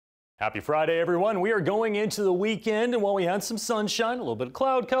Happy Friday, everyone. We are going into the weekend, and while we had some sunshine, a little bit of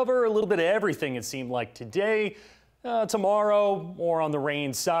cloud cover, a little bit of everything it seemed like today, tomorrow, more on the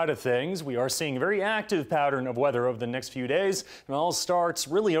rain side of things. We are seeing a very active pattern of weather over the next few days. It all starts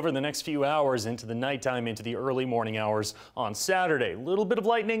really over the next few hours into the nighttime, into the early morning hours on Saturday. A little bit of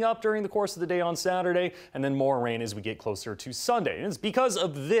lightening up during the course of the day on Saturday, and then more rain as we get closer to Sunday. And it's because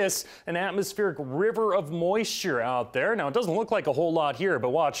of this, an atmospheric river of moisture out there. Now, it doesn't look like a whole lot here, but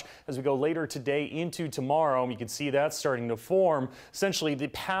watch as we go later today into tomorrow. You can see that starting to form essentially the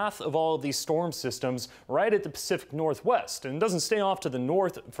path of all of these storm systems right at the Pacific Northwest, and it doesn't stay off to the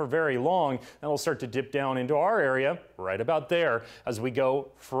north for very long. That'll start to dip down into our area right about there as we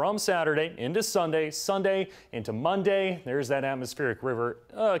go from Saturday into Sunday, Sunday into Monday. There's that atmospheric river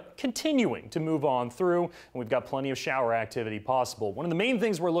continuing to move on through, and we've got plenty of shower activity possible. One of the main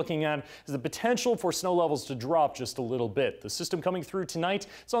things we're looking at is the potential for snow levels to drop just a little bit. The system coming through tonight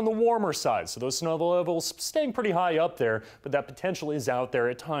is on the warmer side, so those snow levels staying pretty high up there, but that potential is out there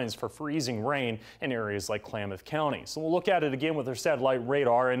at times for freezing rain in areas like Klamath County. So we'll look at it again with our satellite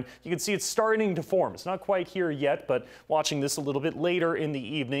radar, and you can see it's starting to form. It's not quite here yet, but watching this a little bit later in the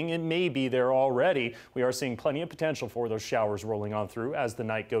evening, it may be there already. We are seeing plenty of potential for those showers rolling on through as the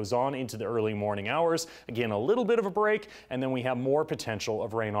night goes on into the early morning hours. Again, a little bit of a break, and then we have more potential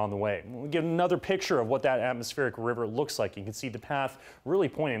of rain on the way. We'll get another picture of what that atmospheric river looks like. You can see the path really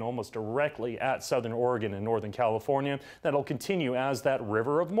pointing almost directly at southern Oregon and northern California. That'll continue as that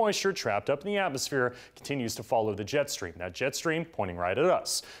river of moisture trapped up in the atmosphere continues to follow the jet stream. That jet stream pointing right at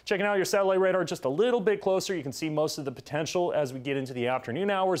us. Checking out your satellite radar just a little bit closer, you can see most of the potential as we get into the afternoon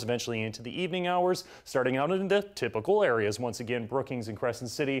hours, eventually into the evening hours, starting out in the typical areas. Once again, Brookings and Crescent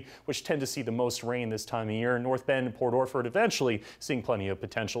City, which tend to see the most rain this time of year. North Bend and Port Orford eventually seeing plenty of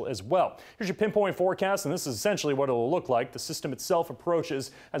potential as well. Here's your pinpoint forecast, and this is essentially what it will look like. The system itself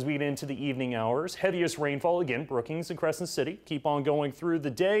approaches as we get into the evening hours. Heaviest rainfall, again, Brookings and Crescent City. Keep on going through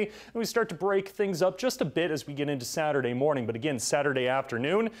the day, and we start to break things up just a bit as we get into Saturday morning, but again, Saturday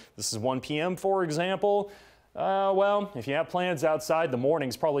afternoon, this is 1 p.m. for example. Well, if you have plans outside, the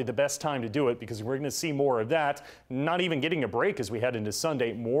morning's probably the best time to do it because we're going to see more of that. Not even getting a break as we head into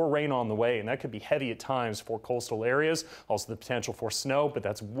Sunday. More rain on the way, and that could be heavy at times for coastal areas. Also the potential for snow, but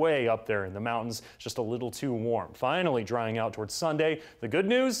that's way up there in the mountains, just a little too warm. Finally drying out towards Sunday. The good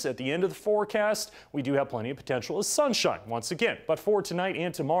news at the end of the forecast, we do have plenty of potential of sunshine once again. But for tonight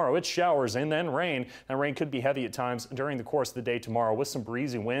and tomorrow, it's showers and then rain. And rain could be heavy at times during the course of the day tomorrow with some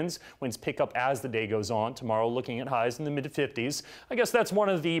breezy winds. Winds pick up as the day goes on. Tomorrow looking at highs in the mid-50s. I guess that's one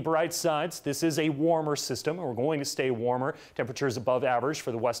of the bright sides. This is a warmer system, and we're going to stay warmer. Temperatures above average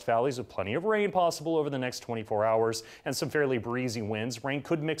for the West Valleys with plenty of rain possible over the next 24 hours and some fairly breezy winds. Rain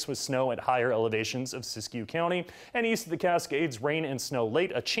could mix with snow at higher elevations of Siskiyou County and east of the Cascades. Rain and snow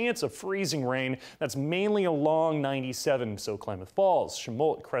late. A chance of freezing rain. That's mainly along 97, so Klamath Falls,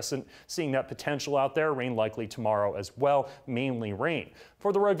 Shamolt, Crescent, seeing that potential out there. Rain likely tomorrow as well, mainly rain.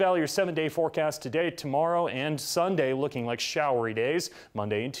 For the Rogue Valley, your 7-day forecast today, tomorrow, and Sunday looking like showery days.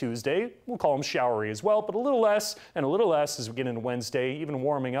 Monday and Tuesday, we'll call them showery as well, but a little less and a little less as we get into Wednesday, even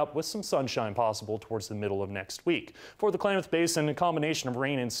warming up with some sunshine possible towards the middle of next week. For the Klamath Basin, a combination of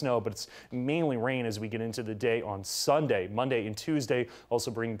rain and snow, but it's mainly rain as we get into the day on Sunday. Monday and Tuesday also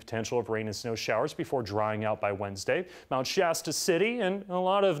bringing potential of rain and snow showers before drying out by Wednesday. Mount Shasta City and a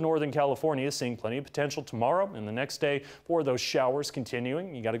lot of Northern California seeing plenty of potential tomorrow and the next day for those showers continuing.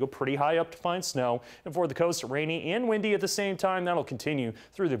 You got to go pretty high up to find snow. And for the coast, rainy and windy at the same time. That'll continue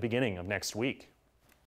through the beginning of next week.